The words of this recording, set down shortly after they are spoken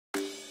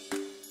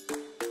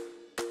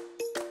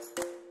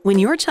When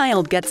your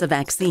child gets a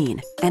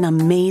vaccine, an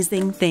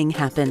amazing thing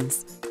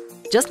happens.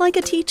 Just like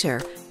a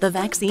teacher, the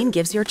vaccine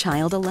gives your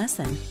child a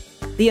lesson.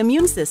 The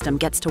immune system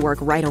gets to work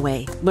right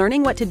away,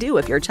 learning what to do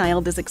if your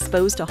child is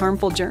exposed to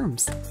harmful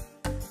germs.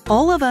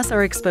 All of us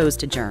are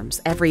exposed to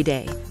germs every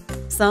day.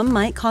 Some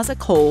might cause a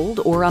cold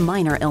or a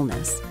minor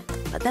illness,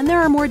 but then there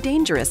are more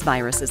dangerous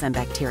viruses and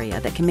bacteria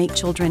that can make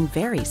children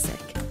very sick.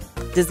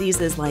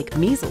 Diseases like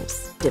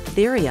measles,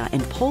 diphtheria,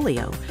 and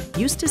polio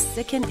used to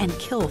sicken and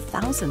kill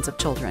thousands of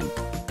children.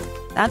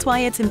 That's why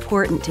it's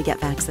important to get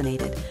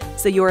vaccinated,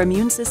 so your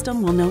immune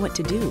system will know what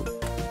to do.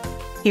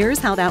 Here's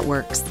how that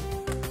works.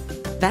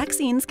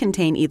 Vaccines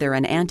contain either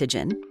an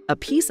antigen, a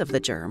piece of the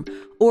germ,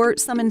 or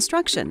some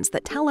instructions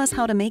that tell us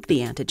how to make the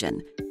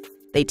antigen.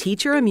 They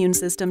teach your immune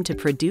system to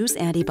produce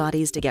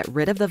antibodies to get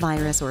rid of the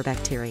virus or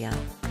bacteria.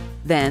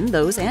 Then,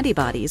 those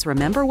antibodies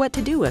remember what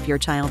to do if your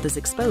child is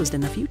exposed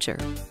in the future.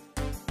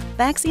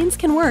 Vaccines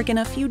can work in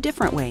a few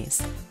different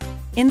ways.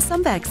 In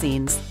some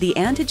vaccines, the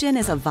antigen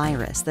is a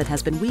virus that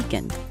has been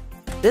weakened.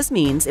 This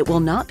means it will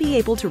not be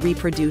able to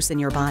reproduce in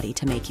your body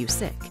to make you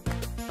sick.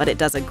 But it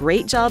does a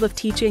great job of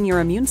teaching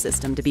your immune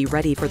system to be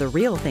ready for the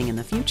real thing in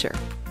the future.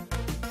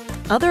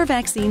 Other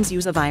vaccines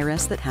use a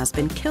virus that has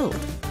been killed,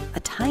 a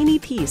tiny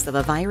piece of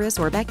a virus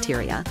or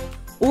bacteria,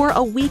 or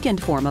a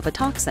weakened form of a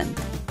toxin,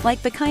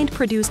 like the kind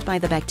produced by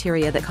the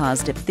bacteria that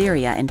cause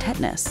diphtheria and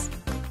tetanus.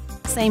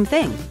 Same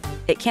thing,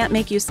 it can't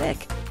make you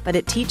sick, but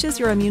it teaches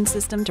your immune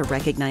system to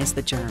recognize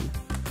the germ.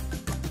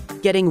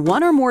 Getting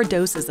one or more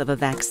doses of a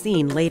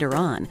vaccine later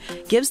on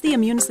gives the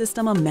immune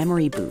system a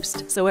memory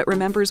boost, so it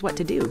remembers what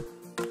to do.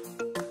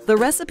 The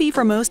recipe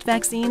for most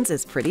vaccines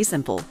is pretty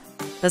simple.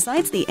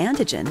 Besides the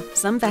antigen,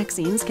 some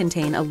vaccines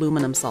contain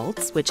aluminum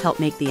salts, which help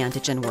make the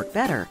antigen work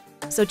better,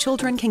 so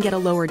children can get a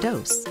lower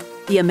dose.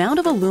 The amount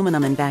of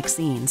aluminum in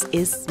vaccines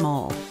is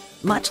small,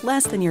 much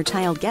less than your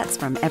child gets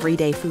from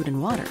everyday food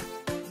and water.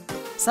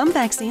 Some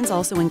vaccines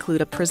also include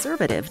a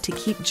preservative to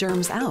keep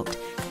germs out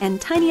and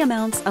tiny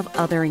amounts of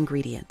other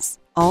ingredients,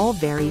 all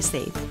very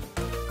safe.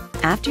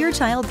 After your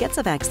child gets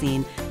a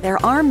vaccine, their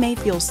arm may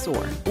feel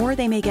sore or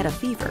they may get a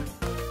fever.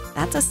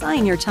 That's a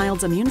sign your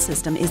child's immune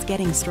system is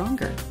getting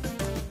stronger.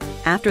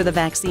 After the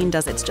vaccine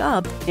does its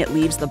job, it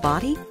leaves the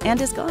body and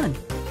is gone.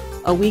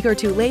 A week or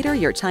two later,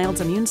 your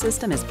child's immune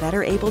system is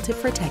better able to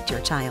protect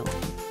your child.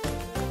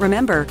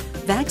 Remember,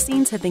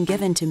 vaccines have been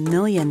given to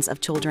millions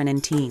of children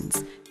and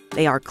teens.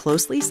 They are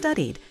closely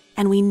studied,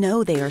 and we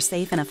know they are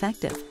safe and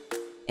effective.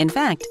 In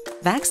fact,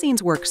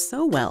 vaccines work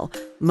so well,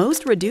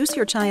 most reduce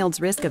your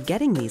child's risk of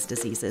getting these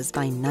diseases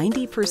by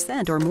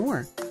 90% or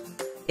more.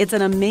 It's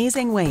an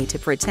amazing way to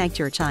protect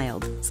your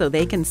child so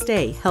they can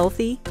stay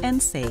healthy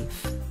and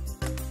safe.